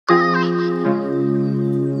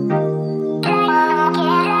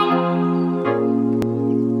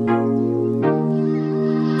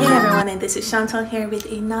this is Chantal here with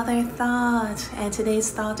another thought, and today's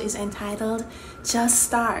thought is entitled Just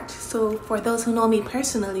Start. So for those who know me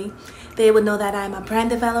personally, they would know that I'm a brand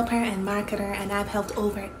developer and marketer, and I've helped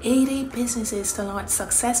over 80 businesses to launch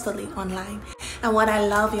successfully online. And what I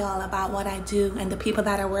love, y'all, about what I do and the people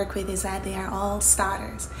that I work with is that they are all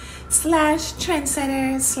starters slash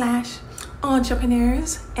trendsetters slash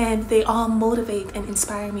entrepreneurs, and they all motivate and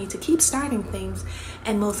inspire me to keep starting things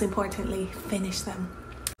and, most importantly, finish them.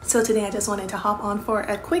 So today I just wanted to hop on for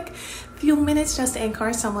a quick few minutes just to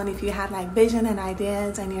encourage someone. If you have like vision and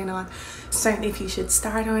ideas and you're not certain if you should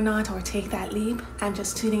start or not or take that leap, I'm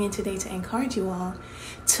just tuning in today to encourage you all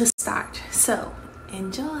to start. So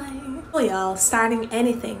enjoy. Well, y'all, starting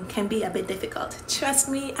anything can be a bit difficult. Trust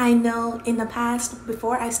me, I know. In the past,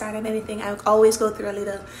 before I started anything, I would always go through a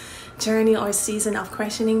little journey or season of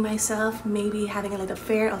questioning myself, maybe having a little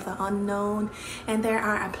fear of the unknown. And there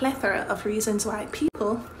are a plethora of reasons why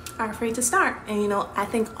people are afraid to start. And you know, I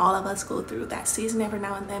think all of us go through that season every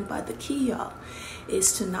now and then, but the key, y'all,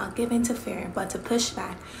 is to not give in to fear, but to push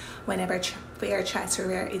back whenever fear tries to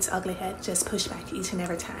rear its ugly head. Just push back each and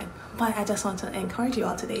every time. But I just want to encourage you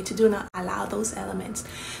all today to do not allow those elements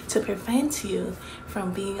to prevent you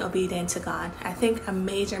from being obedient to God. I think a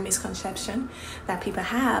major misconception that people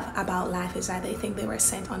have about life is that they think they were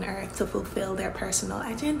sent on earth to fulfill their personal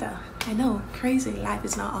agenda. I know, crazy. Life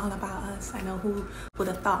is not all about us. I know, who would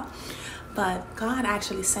have thought. But God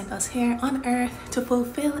actually sent us here on earth to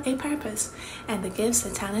fulfill a purpose. And the gifts, the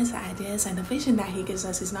talents, the ideas, and the vision that He gives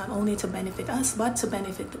us is not only to benefit us, but to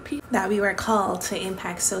benefit the people that we were called to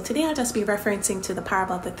impact. So today I'll just be referencing to the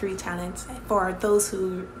parable of the 3 talents. For those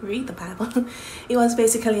who read the Bible, it was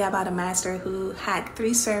basically about a master who had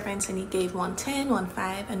 3 servants, and he gave one 10, one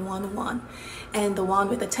 5, and one 1. And the one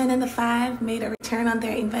with the 10 and the 5 made a return on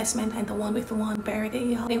their investment, and the one with the 1 buried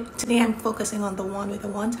it. Today I'm focusing on the one with the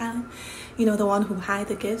 1 talent. You know, the one who hide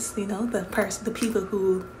the gifts, you know, the people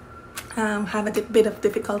who have a bit of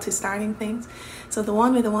difficulty starting things. So the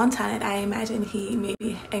one with the 1 talent, I imagine he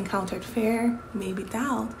maybe encountered fear, maybe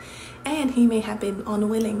doubt, and he may have been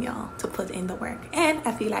unwilling, y'all, to put in the work. And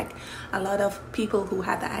I feel like a lot of people who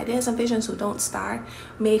have the ideas and visions who don't start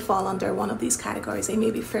may fall under one of these categories. They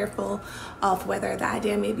may be fearful of whether the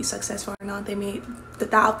idea may be successful or not. They may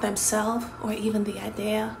doubt themselves or even the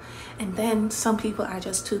idea. And then some people are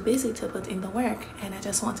just too busy to put in the work. And I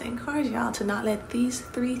just want to encourage y'all to not let these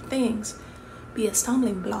 3 things be a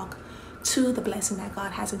stumbling block to the blessing that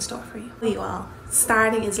God has in store for you. You all,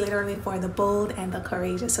 starting is literally for the bold and the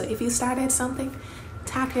courageous. So if you started something,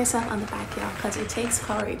 tap yourself on the back, y'all, because it takes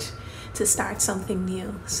courage to start something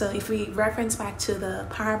new. So if we reference back to the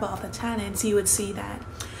parable of the talents, you would see that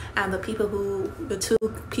the 2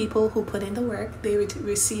 people who put in the work, they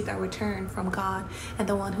received a return from God. And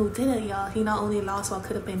the one who did it, y'all, he not only lost what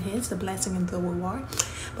could have been his, the blessing and the reward,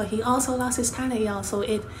 but he also lost his talent, y'all. So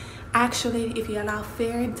it actually, if you allow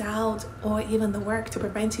fear, doubt, or even the work to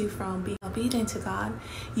prevent you from being obedient to God,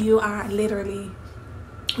 you are literally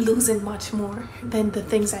losing much more than the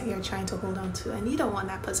things that you're trying to hold on to. And you don't want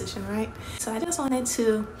that position, right? So I just wanted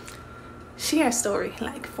to share a story,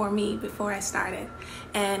 like for me, before I started,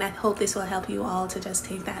 and I hope this will help you all to just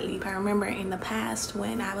take that leap. I remember in the past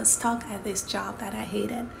when I was stuck at this job that I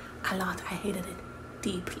hated a lot. I hated it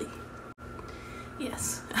deeply,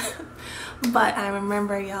 yes. But I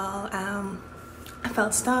remember, y'all, I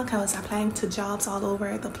felt stuck. I was applying to jobs all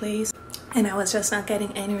over the place, and I was just not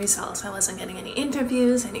getting any results. I wasn't getting any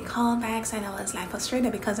interviews, any callbacks, and I was like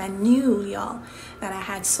frustrated because I knew, y'all, that I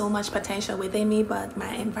had so much potential within me, but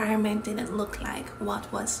my environment didn't look like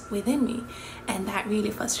what was within me, and that really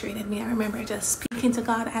frustrated me. I remember just speaking to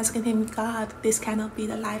God, asking Him, God, this cannot be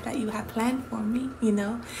the life that you have planned for me, you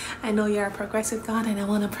know? I know you're a progressive God, and I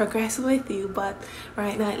want to progress with you, but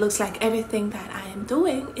right now it looks like everything that I am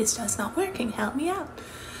doing is just not working. Help me out.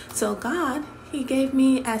 So God, He gave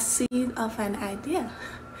me a seed of an idea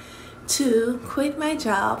to quit my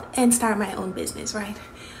job and start my own business, right?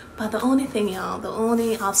 But the only thing, y'all, the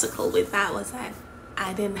only obstacle with that was that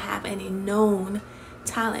I didn't have any known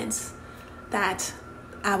talents that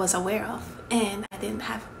I was aware of, and I didn't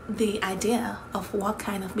have the idea of what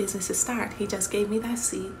kind of business to start. He just gave me that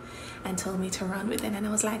seed and told me to run with it. And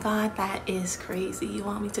I was like, God, that is crazy. You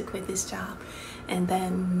want me to quit this job and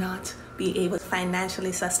then not be able to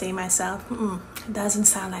financially sustain myself? It doesn't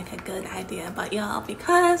sound like a good idea. But y'all,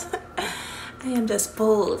 because I am just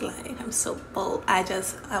bold, like I'm so bold, I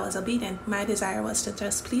was obedient. My desire was to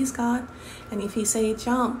just please God, and if He say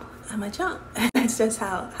jump, I'ma jump. That's just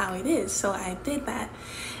how it is. So I did that,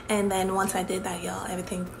 and then once I did that, y'all,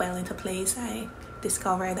 everything fell into place. I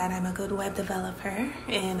discovered that I'm a good web developer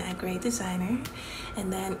and a great designer.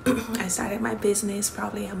 And then I started my business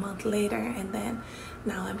probably a month later, and then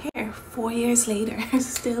now I'm here 4 years later,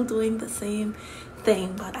 still doing the same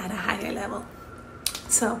thing but at a higher level.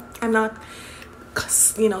 So I'm not,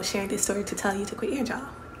 sharing this story to tell you to quit your job.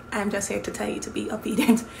 I'm just here to tell you to be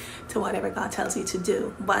obedient to whatever God tells you to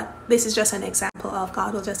do. But this is just an example of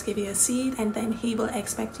God will just give you a seed, and then He will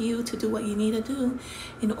expect you to do what you need to do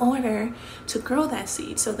in order to grow that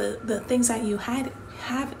seed. So the things that you have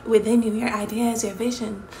within you, your ideas, your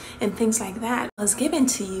vision, and things like that was given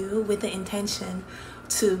to you with the intention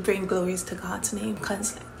to bring glories to God's name.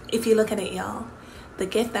 Because if you look at it, y'all, the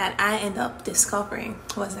gift that I end up discovering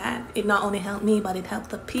was that it not only helped me, but it helped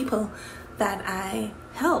the people that I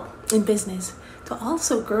help in business to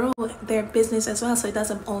also grow their business as well. So it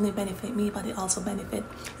doesn't only benefit me, but it also benefit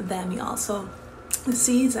them, y'all. So the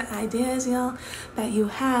seeds, the ideas, y'all, that you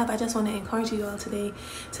have, I just want to encourage you all today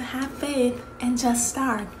to have faith and just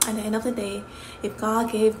start. At the end of the day, if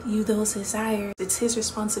God gave you those desires, it's His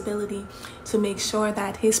responsibility to make sure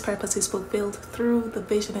that His purpose is fulfilled through the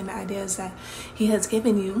vision and the ideas that He has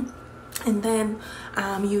given you. And then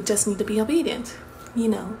you just need to be obedient,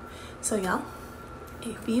 So y'all,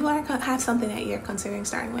 if you have something that you're considering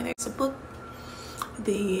starting, whether it's a book,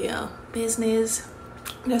 the business,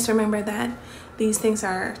 just remember that these things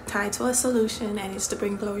are tied to a solution, and it's to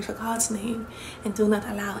bring glory to God's name. And do not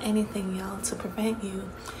allow anything, y'all, to prevent you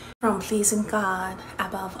from pleasing God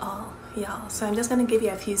above all, y'all. So I'm just going to give you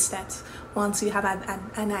a few steps. Once you have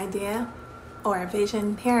an idea or a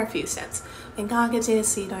vision, here are a few steps. When God gives you a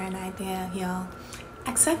seed or an idea, y'all,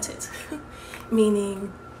 accept it.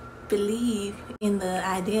 Meaning, believe in the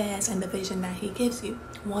ideas and the vision that He gives you.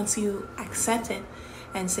 Once you accept it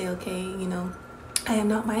and say, okay, I am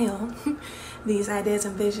not my own. These ideas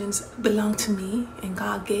and visions belong to me, and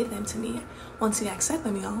God gave them to me. Once you accept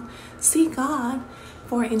them, y'all, seek God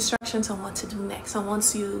for instructions on what to do next. And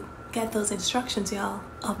once you get those instructions, y'all,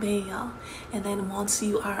 obey, y'all. And then once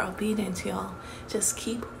you are obedient, y'all, just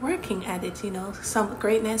keep working at it. Some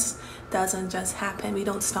greatness doesn't just happen. We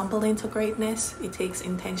don't stumble into greatness. It takes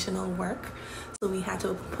intentional work. So we have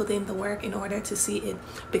to put in the work in order to see it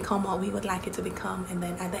become what we would like it to become. And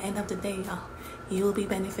then at the end of the day, y'all, you will be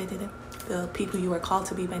benefited. The people you are called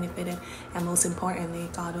to be benefited, and most importantly,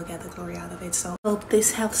 God will get the glory out of it. So I hope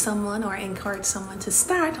this helps someone or encourage someone to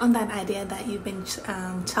start on that idea that you've been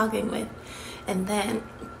chugging with. And then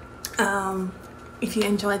if you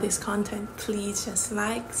enjoy this content, please just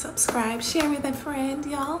like, subscribe, share with a friend,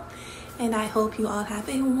 y'all. And I hope you all have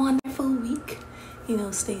a wonderful week.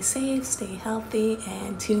 Stay safe, stay healthy,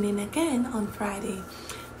 and tune in again on Friday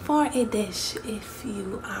for a dish if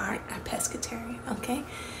you are a pescatarian, okay?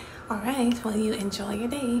 All right, well, you enjoy your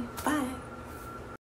day. Bye.